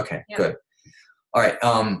friends. Okay, good. All right.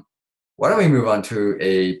 Why don't we move on to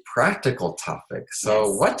a practical topic?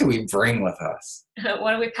 So what do we bring with us?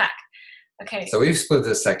 What do we pack? Okay. So we've split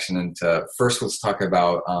this section into, first let's talk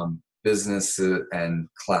about business and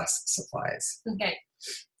class supplies.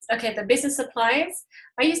 Okay, the business supplies.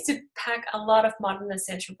 I used to pack a lot of modern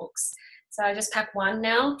essential books. So I just pack one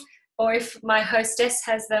now. Or if my hostess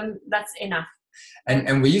has them, that's enough.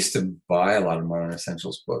 And we used to buy a lot of modern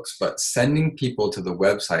essentials books, but sending people to the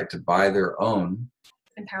website to buy their own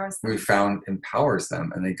empowers them. We found empowers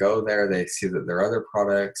them, and they go there, they see that there are other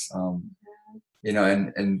products,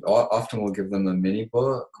 and often we'll give them a mini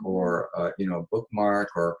book or a bookmark,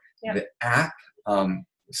 or the app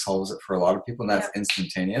solves it for a lot of people, and that's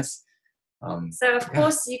instantaneous. So of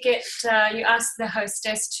course you ask the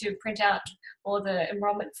hostess to print out all the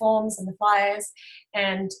enrollment forms and the flyers,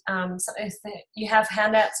 and so if you have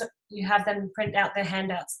handouts, you have them print out their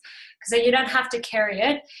handouts, because then you don't have to carry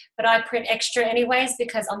it. But I print extra anyways,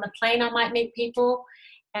 because on the plane I might meet people,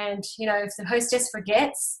 and if the hostess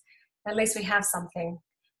forgets, at least we have something.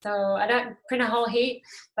 So I don't print a whole heap,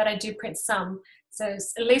 but I do print some. So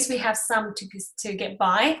at least we have some to get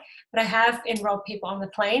by. But I have enrolled people on the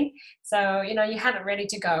plane, so you have it ready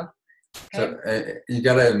to go. Okay? So you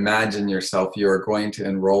got to imagine yourself, you are going to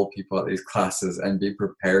enroll people at these classes, and be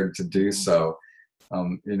prepared to do so.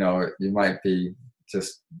 You might be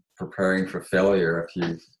just preparing for failure if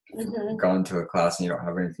you've gone to a class and you don't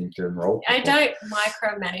have anything to enroll people. I don't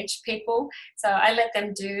micromanage people, so I let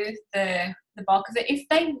them do the bulk of it. If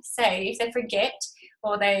they forget,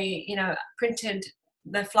 or they printed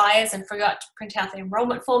the flyers and forgot to print out the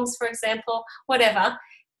enrollment forms, for example, whatever,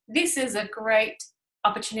 this is a great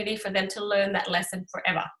opportunity for them to learn that lesson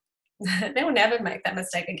forever. They will never make that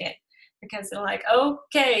mistake again, because they're like,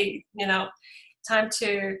 okay, time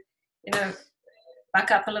to back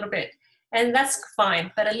up a little bit, and that's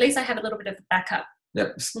fine, but at least I have a little bit of a backup.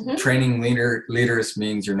 Yep. Training leaders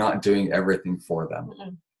means you're not doing everything for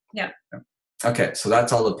them. Yep. Okay, so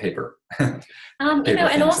that's all the paper.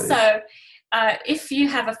 And also, if you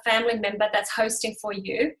have a family member that's hosting for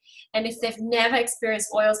you, and if they've never experienced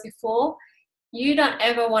oils before, you don't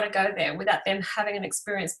ever want to go there without them having an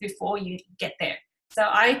experience before you get there. So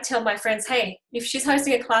I tell my friends, hey, if she's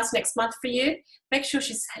hosting a class next month for you, make sure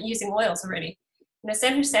she's using oils already.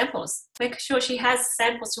 Send her samples. Make sure she has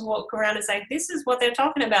samples to walk around and say, this is what they're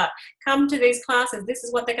talking about. Come to these classes. This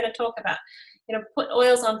is what they're going to talk about. Put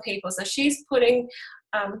oils on people. So she's putting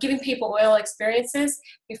giving people oil experiences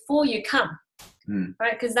before you come,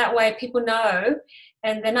 right? Because that way people know,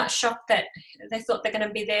 and they're not shocked that they thought they're going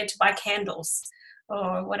to be there to buy candles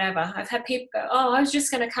or whatever. I've had people go, oh, I was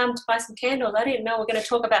just going to come to buy some candles. I didn't know we're going to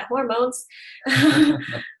talk about hormones.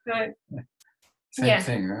 Right. Same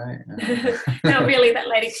thing, right? No, really, that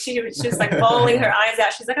lady, she was like bawling her eyes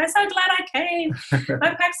out. She's like, I'm so glad I came.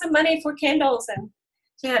 I packed some money for candles, and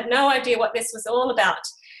she had no idea what this was all about.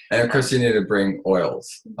 And of course, you need to bring oils.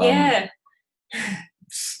 Yeah.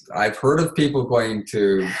 I've heard of people going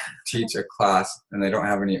to teach a class and they don't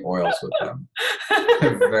have any oils with them.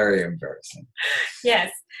 Very embarrassing.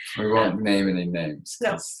 Yes. We won't name any names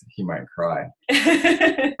because he might cry.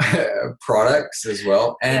 No. Products as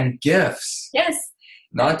well, and gifts. Yes.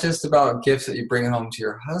 Not just about gifts that you bring home to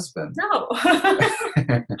your husband. No.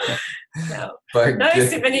 No. But No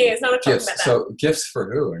souvenirs. Not talking about that. So gifts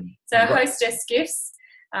for who? So hostess gifts.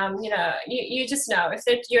 You just know if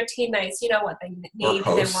they're your teammates, you know what they need. Or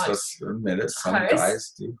hosts, they want. let's admit it. Some Hosts.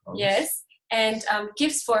 guys do hosts. Yes, and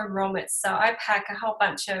gifts for enrollments. So I pack a whole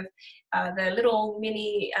bunch of the little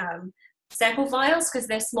mini sample vials because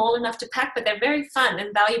they're small enough to pack, but they're very fun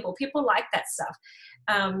and valuable. People like that stuff.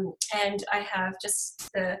 And I have just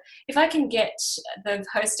if I can get the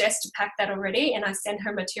hostess to pack that already and I send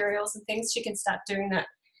her materials and things, she can start doing that.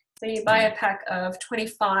 So you buy a pack of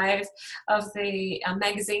 25 of the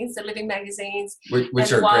magazines, the living magazines.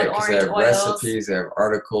 Which are great because they have recipes, they have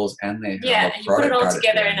articles, and they have and you put it all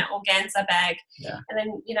together in an organza bag. Yeah. And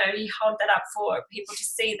then, you hold that up for people to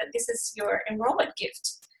see that this is your enrollment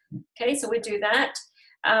gift. Okay, so we do that.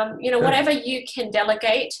 Whatever you can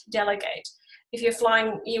delegate. If you're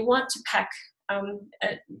flying, you want to pack,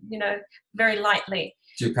 very lightly.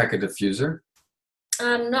 Do you pack a diffuser?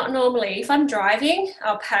 Not normally. If I'm driving,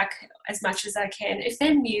 I'll pack as much as I can. If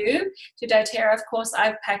they're new to doTERRA, of course,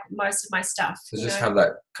 I pack most of my stuff. So just have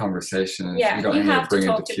that conversation. Yeah, you don't need to bring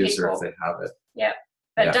a diffuser if they have it. Yep.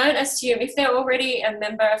 But don't assume, if they're already a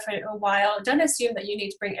member for a while, don't assume that you need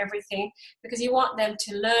to bring everything because you want them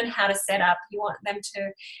to learn how to set up. You want them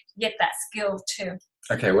to get that skill too.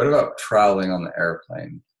 Okay, what about traveling on the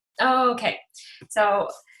airplane? Oh, okay. So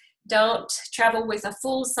don't travel with a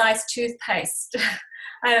full-size toothpaste.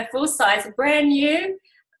 I had a full-size, brand new,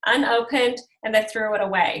 unopened, and they threw it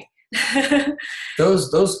away.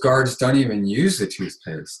 Those guards don't even use the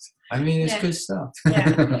toothpaste. I mean, it's good stuff.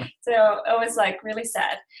 Yeah. So it was like really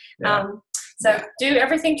sad. Yeah. Do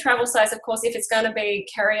everything travel size, of course, if it's going to be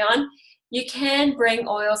carry-on. You can bring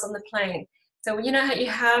oils on the plane. So you know how you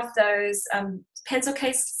have those pencil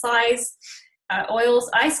case size oils.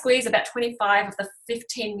 I squeeze about 25 of the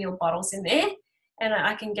 15 ml bottles in there and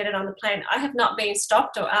I can get it on the plane. I have not been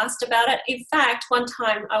stopped or asked about it. In fact, one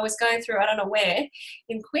time I was going through, I don't know where,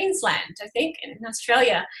 in Queensland, I think, in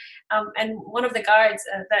Australia, and one of the guards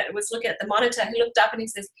that was looking at the monitor, he looked up and he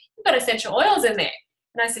says, "You've got essential oils in there."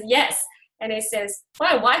 And I said, "Yes." And he says,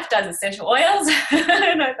 "My wife does essential oils."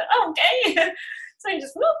 And I thought, "Oh, okay." So he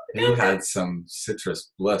just, You had some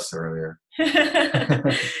citrus bliss earlier.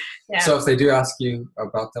 Yeah. So if they do ask you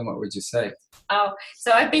about them, what would you say? Oh,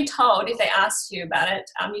 so I've been told if they ask you about it,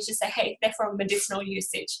 you just say, hey, they're for medicinal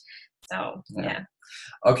usage. So, yeah.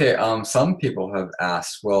 Okay, some people have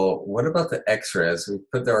asked, well, what about the x-rays? We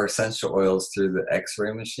put our essential oils through the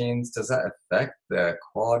x-ray machines. Does that affect the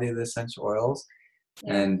quality of the essential oils?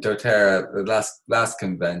 Yeah. And doTERRA, the last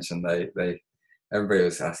convention, everybody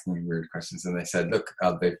was asking weird questions, and they said, look,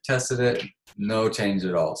 they've tested it, no change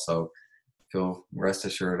at all. So feel rest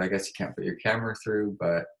assured. I guess you can't put your camera through,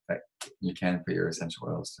 but you can put your essential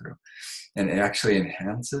oils through. And it actually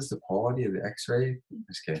enhances the quality of the x-ray.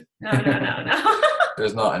 Just kidding. No.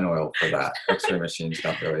 There's not an oil for that. X-ray machine's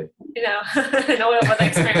not really. An oil for the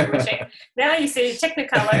X-ray machine. Now you see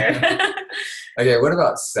Technicolor. Okay, what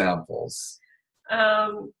about samples?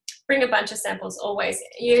 Bring a bunch of samples always.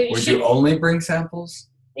 Would you only bring samples?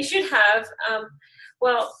 You should have,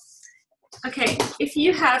 okay, if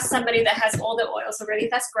you have somebody that has all the oils already,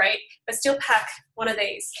 that's great, but still pack one of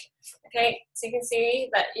these. Okay, so you can see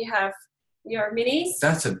that you have your minis.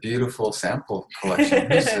 That's a beautiful sample collection.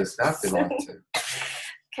 Who does that belong to?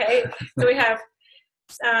 Okay, so we have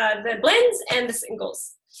the blends and the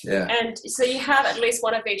singles. Yeah. And so you have at least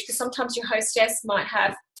one of each, because sometimes your hostess might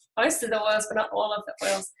have most of the oils, but not all of the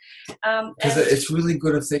oils. Because it's really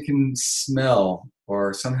good if they can smell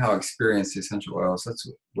or somehow experience the essential oils. That's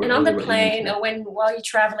and on the plane or while you're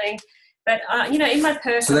traveling. But, in my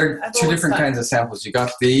purse. So there are two different kinds of samples. You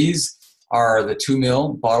got these are the 2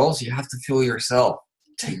 ml bottles. You have to fill yourself.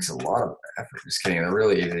 It takes a lot of effort. Just kidding. They're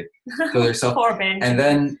really easy. Fill yourself. Poor Ben. And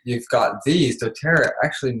then you've got these. doTERRA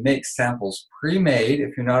actually makes samples pre-made,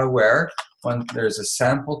 if you're not aware. There's a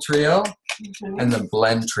sample trio and the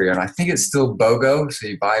blend trio, and I think it's still BOGO. So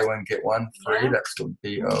you buy one get one free. Yeah. That's what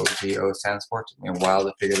BOGO stands for. It took me a while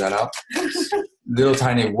to figure that out. Little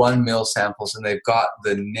tiny 1 ml samples, and they've got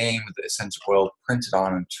the name of the essential oil printed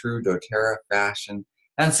on in true doTERRA fashion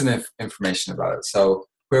and some information about it. So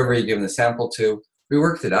whoever you give the sample to, we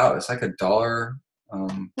worked it out. It's like $1 for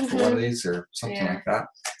one of these or something like that.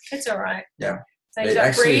 It's all right. Yeah. So It's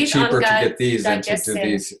actually cheaper to get these than to do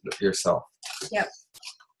these yourself. Yep.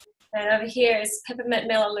 And over here is peppermint,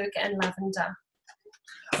 melaleuca, and lavender.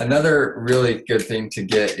 Another really good thing to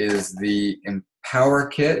get is the Empower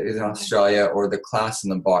Kit in Australia, or the Class in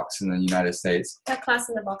the Box in the United States. That Class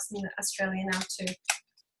in the Box in Australia now too.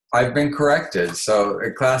 I've been corrected. So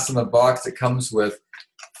a Class in the Box, it comes with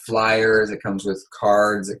flyers, it comes with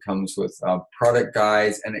cards, it comes with product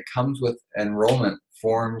guides, and it comes with enrollment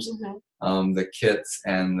forms, the kits,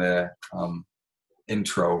 and the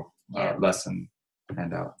intro lesson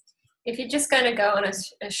handout. If you're just going to go on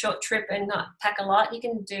a short trip and not pack a lot, you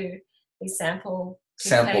can do the sample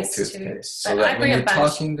toothpaste. So that when you're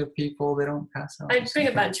talking to people, they don't pass out. I bring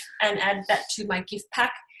a bunch and add that to my gift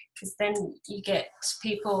pack, because then you get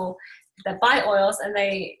people that buy oils and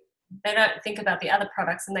they don't think about the other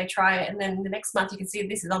products, and they try it, and then the next month you can see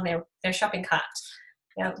this is on their shopping cart.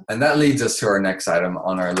 Yeah. And that leads us to our next item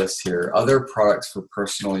on our list here: other products for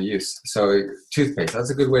personal use. So toothpaste, that's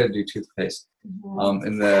a good way to do toothpaste.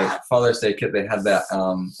 In the Father's Day kit, they had that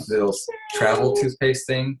little travel toothpaste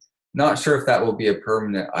thing. Not sure if that will be a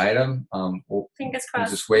permanent item. Fingers crossed. We'll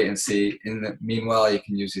just wait and see. In the meanwhile, you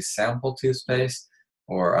can use the sample toothpaste,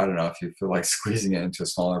 or I don't know if you feel like squeezing it into a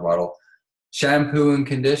smaller bottle. Shampoo and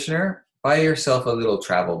conditioner. Buy yourself a little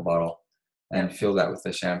travel bottle and fill that with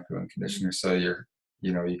the shampoo and conditioner, so you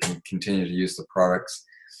can continue to use the products.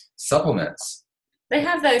 Supplements. They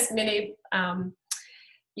have those mini.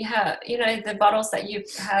 You have, the bottles that you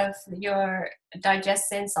have your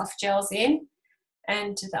Digestin soft gels in,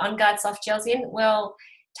 and the On Guard soft gels in. Well,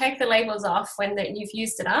 take the labels off when you've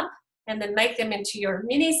used it up, and then make them into your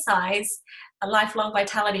mini size lifelong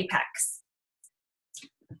vitality packs.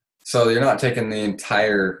 So you're not taking the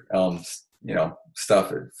entire,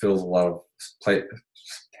 stuff. It fills a lot of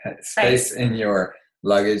space in your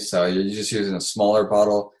luggage. So you're just using a smaller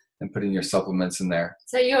bottle and putting your supplements in there.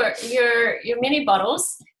 So your mini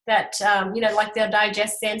bottles that, like the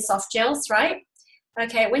Digestin soft gels, right?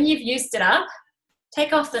 Okay, when you've used it up,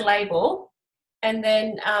 take off the label and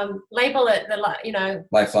then label it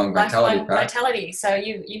lifelong vitality pack. So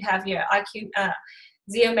you have your IQ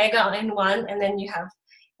Z Omega in one, and then you have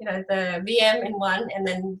the VM in one, and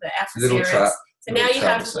then the Alpha Series. So now you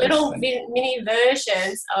have little mini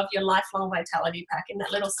versions of your lifelong vitality pack in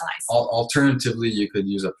that little size. Alternatively, you could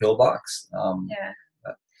use a pill box.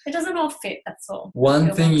 It doesn't all fit, that's all.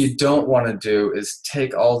 One thing you don't want to do is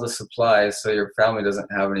take all the supplies so your family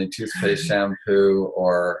doesn't have any toothpaste, shampoo,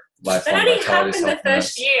 or lifelong vitality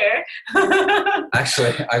supplements. That only happened the first year.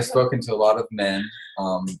 Actually, I've spoken to a lot of men.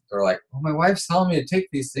 They're like, "Oh, my wife's telling me to take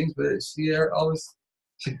these things, but she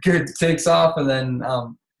takes off, and then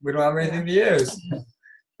we don't have anything to use.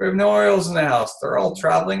 We have no oils in the house. They're all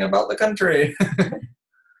traveling about the country."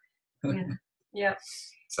 Yeah.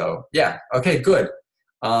 So okay, good.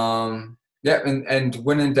 And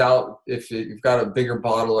when in doubt, if you've got a bigger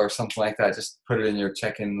bottle or something like that, just put it in your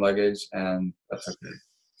check-in luggage, and that's okay.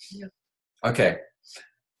 Yeah. Okay.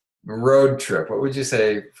 Road trip. What would you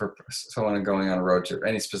say for someone going on a road trip?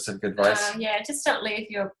 Any specific advice? Just don't leave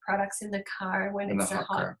your products in the car when it's a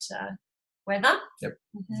hot weather. Yep.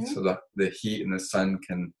 So the heat and the sun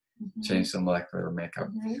can change the molecular makeup.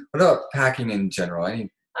 What about packing in general?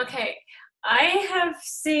 Okay. I have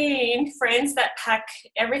seen friends that pack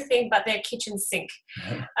everything but their kitchen sink.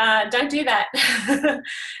 Don't do that.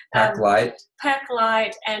 Pack light. Pack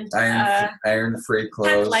light and iron-free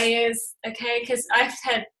clothes. Pack layers, okay? Because I've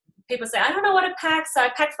had people say, I don't know what to pack, so I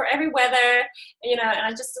pack for every weather, and I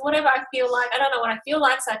just, whatever I feel like. I don't know what I feel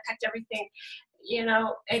like, so I packed everything.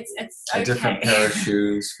 It's okay. A different pair of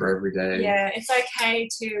shoes for every day. Yeah, it's okay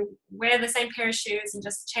to wear the same pair of shoes and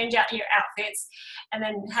just change out your outfits, and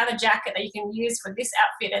then have a jacket that you can use for this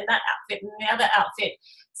outfit and that outfit and the other outfit.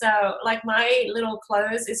 So like my little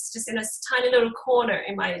clothes is just in a tiny little corner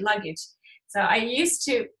in my luggage. So I used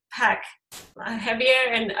to pack heavier,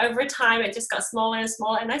 and over time it just got smaller and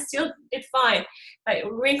smaller, and I still did fine.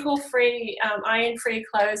 But wrinkle-free, iron-free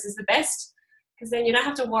clothes is the best, because then you don't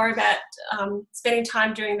have to worry about spending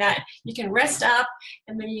time doing that. You can rest up,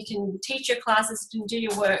 and then you can teach your classes and do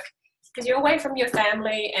your work, because you're away from your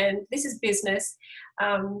family, and this is business.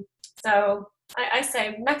 So I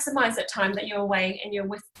say maximize that time that you're away and you're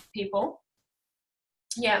with people.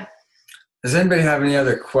 Yeah. Does anybody have any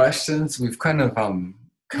other questions? We've kind of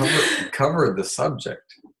covered the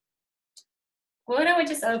subject. Why don't we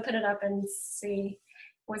just open it up and see?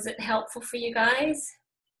 Was it helpful for you guys?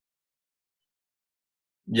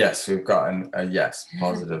 Yes, we've gotten a yes,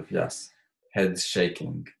 positive yes. Heads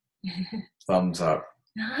shaking. Thumbs up.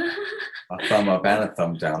 A thumb up and a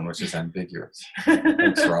thumb down, which is ambiguous.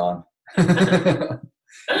 Thanks, Ron.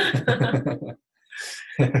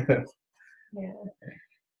 Yeah.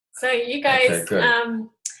 So you guys, Okay,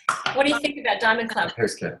 what do you think about Diamond Club?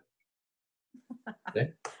 Here's Kid.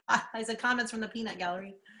 These are comments from the peanut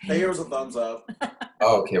gallery. Hey, here was a thumbs up.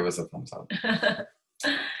 Oh, okay, it was a thumbs up.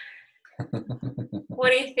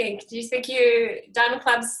 What do you think? Do you think Diamond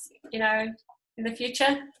Club's, in the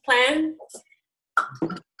future plan?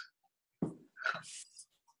 As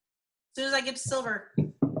soon as I get to silver.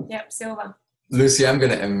 Yep, silver. Lucy, I'm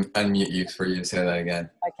going to unmute you for you to say that again.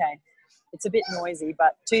 Okay. It's a bit noisy,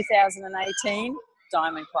 but 2018,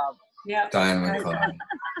 Diamond Club. Yep. Diamond Club.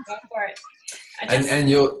 Go for it. And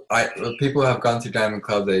people who have gone through Diamond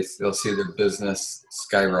Club, they'll see their business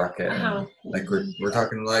skyrocket. Uh-huh. Like we're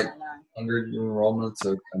talking like 100 enrollments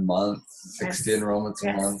a month, 60 enrollments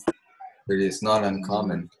a month. It's not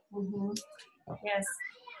uncommon. Mm-hmm. Yes,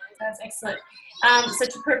 that's excellent. So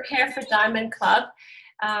to prepare for Diamond Club,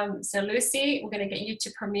 so Lucy, we're going to get you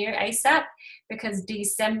to Premier ASAP because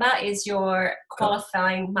December is your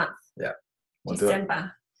qualifying month. Yeah. We'll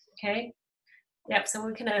December. Okay. Yep. So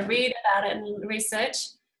we're going to read about it and research.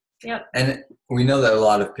 Yep. And we know that a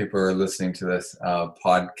lot of people are listening to this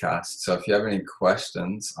podcast. So if you have any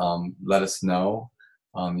questions, let us know.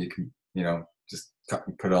 You can, just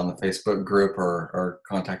put it on the Facebook group or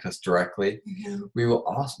contact us directly. Mm-hmm.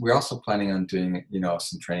 We're also planning on doing,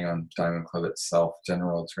 some training on Diamond Club itself,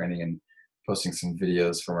 general training, and posting some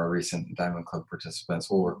videos from our recent Diamond Club participants.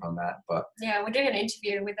 We'll work on that. But yeah, we're doing an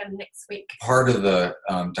interview with them next week. part of the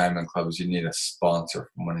Diamond Club is you need a sponsor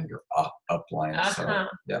from one of your uplines. Uh-huh. So,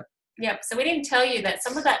 yeah. Yep. So we didn't tell you that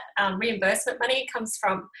some of that reimbursement money comes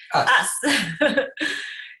from Us.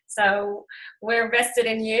 So we're invested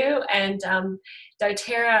in you, and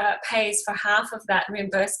doTERRA pays for half of that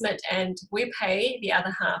reimbursement, and we pay the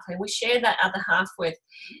other half, and we share that other half with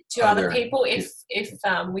two other people if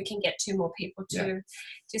we can get 2 more people to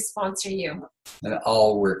sponsor you. And it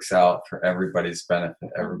all works out for everybody's benefit.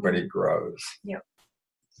 Everybody grows. Yep.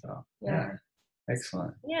 So Yeah.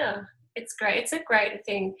 Excellent. Yeah. It's great. It's a great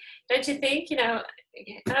thing. Don't you think? I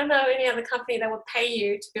don't know any other company that would pay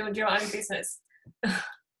you to build your own business.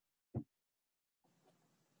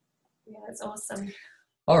 Yeah, that's awesome.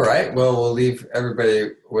 All right. Well, we'll leave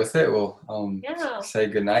everybody with it. We'll say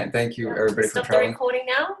goodnight. Thank you, everybody, for traveling. Stop the recording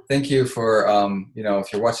now. Thank you for,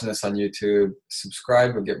 if you're watching this on YouTube,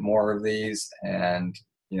 subscribe. We'll get more of these. And,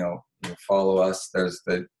 you follow us. There's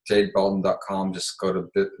the jadebaldwin.com. Just go to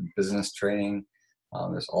business training.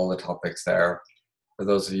 There's all the topics there. For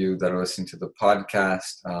those of you that are listening to the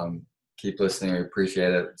podcast, keep listening. We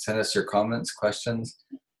appreciate it. Send us your comments, questions.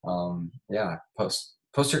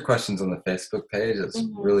 Post your questions on the Facebook page. It's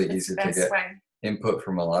really easy to get input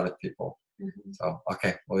from a lot of people. Mm-hmm. So,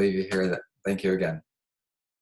 okay, we'll leave you here. Thank you again.